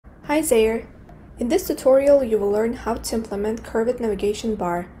Hi there! In this tutorial you will learn how to implement curved navigation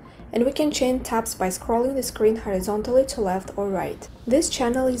bar, and we can change tabs by scrolling the screen horizontally to left or right. This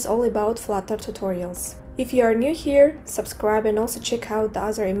channel is all about Flutter tutorials. If you are new here, subscribe and also check out the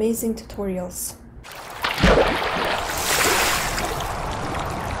other amazing tutorials.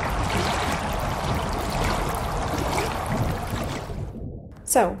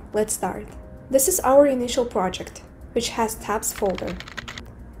 So, let's start. This is our initial project, which has tabs folder.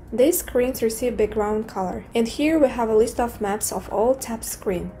 These screens receive background color, and here we have a list of maps of all tabs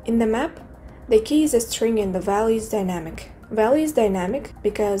screen. In the map, the key is a string and the value is dynamic. Value is dynamic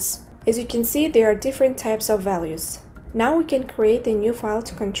because, as you can see, there are different types of values. Now we can create a new file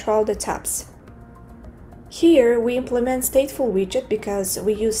to control the tabs. Here we implement stateful widget because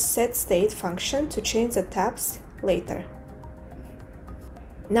we use setState function to change the tabs later.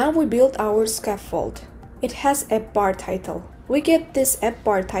 Now we build our scaffold. It has app bar title. We get this app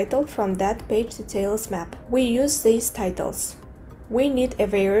bar title from that page details map. We use these titles. We need a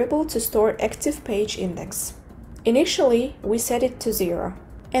variable to store active page index. Initially, we set it to 0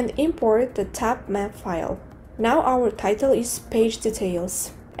 and import the tab map file. Now our title is page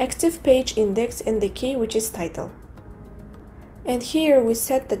details, active page index and the key which is title. And here we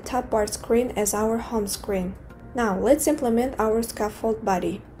set the tab bar screen as our home screen. Now let's implement our scaffold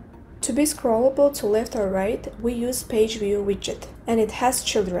body. To be scrollable to left or right, we use PageView widget, and it has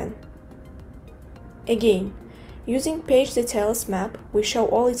children. Again, using page details map, we show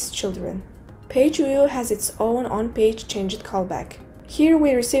all its children. PageView has its own on-page changed callback. Here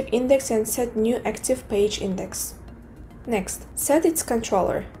we receive index and set new active page index. Next, set its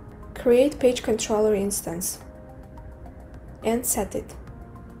controller. Create page controller instance. And set it.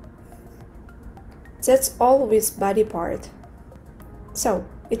 That's all with body part. So,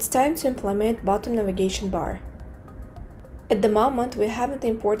 it's time to implement bottom navigation bar. At the moment, we haven't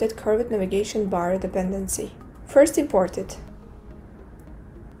imported curved navigation bar dependency. First import it.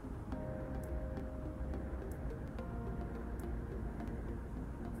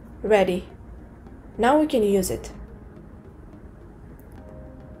 Ready. Now we can use it.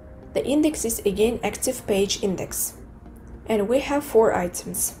 The index is again active page index, and we have 4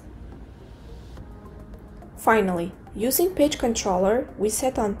 items. Finally, using page controller, we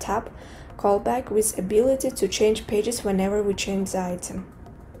set on tab callback with ability to change pages whenever we change the item.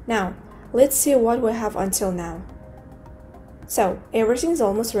 Now, let's see what we have until now. So, everything's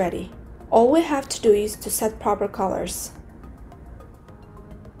almost ready. All we have to do is to set proper colors.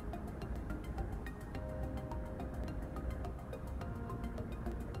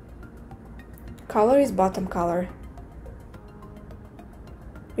 Color is bottom color.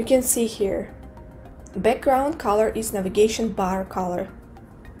 You can see here. Background color is navigation bar color.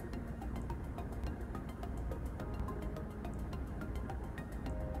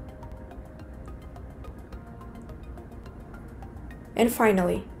 And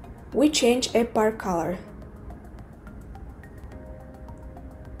finally, we change app bar color.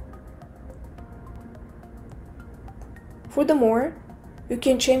 Furthermore, you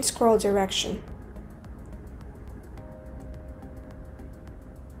can change scroll direction.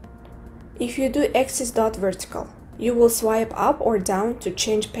 If you do axis.vertical, you will swipe up or down to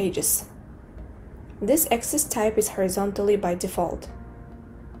change pages. This axis type is horizontally by default,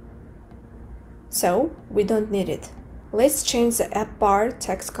 so we don't need it. Let's change the app bar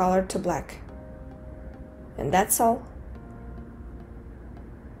text color to black. And that's all.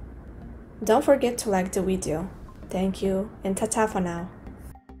 Don't forget to like the video. Thank you and ta-ta for now.